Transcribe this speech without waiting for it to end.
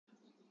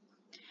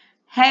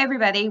Hey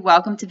everybody,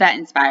 welcome to Vet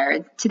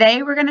Inspired.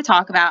 Today we're going to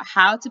talk about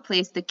how to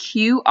place the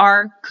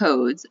QR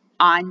codes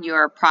on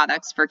your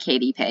products for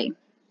KDP.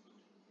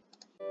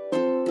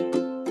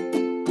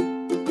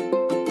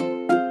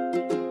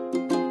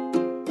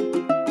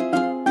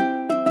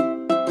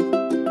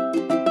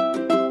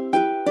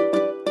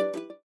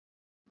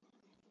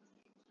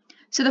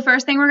 So the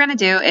first thing we're going to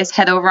do is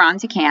head over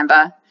onto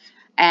Canva,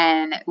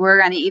 and we're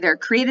going to either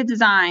create a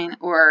design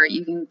or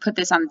you can put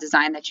this on the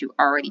design that you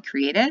already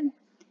created.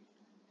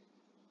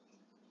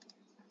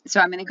 So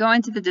I'm going to go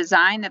into the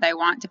design that I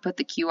want to put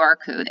the QR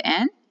code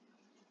in.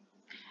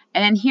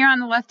 And then here on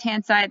the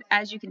left-hand side,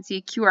 as you can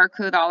see, QR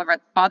code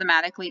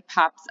automatically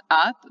pops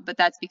up, but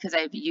that's because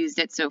I've used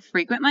it so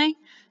frequently.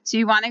 So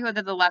you want to go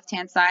to the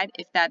left-hand side.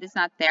 If that is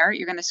not there,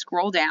 you're going to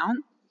scroll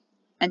down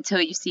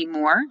until you see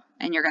more,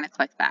 and you're going to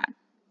click that.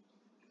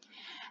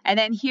 And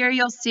then here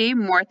you'll see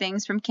more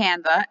things from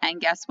Canva,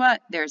 and guess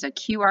what? There's a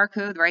QR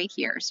code right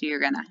here. So you're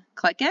going to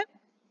click it,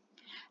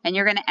 and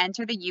you're going to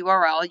enter the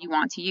URL you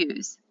want to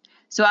use.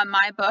 So on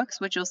my books,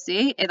 which you'll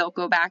see, it'll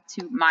go back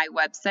to my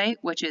website,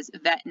 which is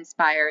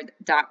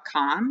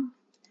vetinspired.com.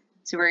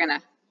 So we're going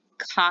to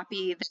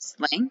copy this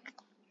link,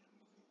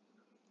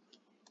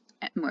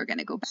 and we're going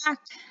to go back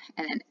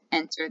and then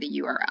enter the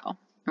URL.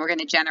 And we're going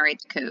to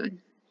generate the code.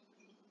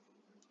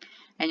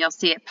 And you'll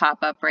see it pop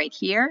up right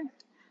here.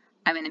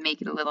 I'm going to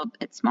make it a little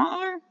bit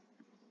smaller.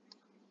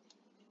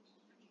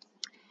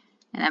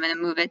 And I'm going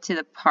to move it to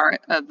the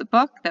part of the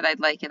book that I'd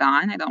like it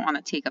on. I don't want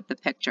to take up the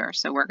picture,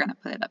 so we're going to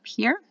put it up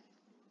here.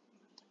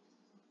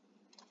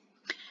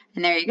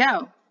 And there you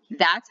go.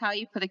 That's how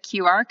you put a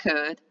QR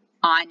code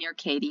on your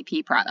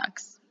KDP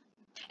products.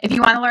 If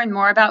you want to learn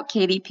more about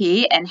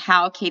KDP and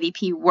how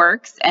KDP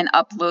works and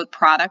upload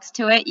products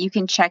to it, you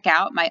can check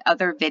out my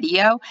other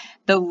video.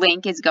 The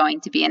link is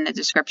going to be in the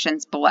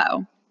descriptions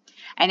below.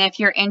 And if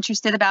you're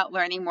interested about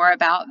learning more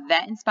about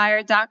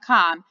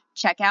vetinspired.com,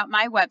 check out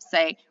my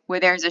website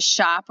where there's a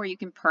shop where you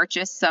can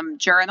purchase some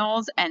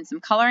journals and some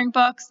coloring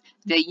books,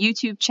 the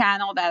YouTube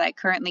channel that I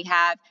currently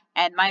have,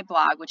 and my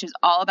blog, which is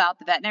all about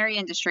the veterinary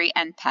industry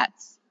and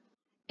pets.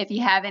 If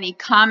you have any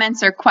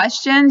comments or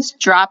questions,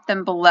 drop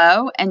them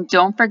below, and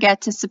don't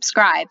forget to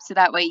subscribe so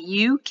that way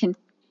you can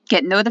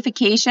get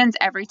notifications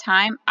every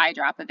time I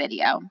drop a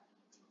video.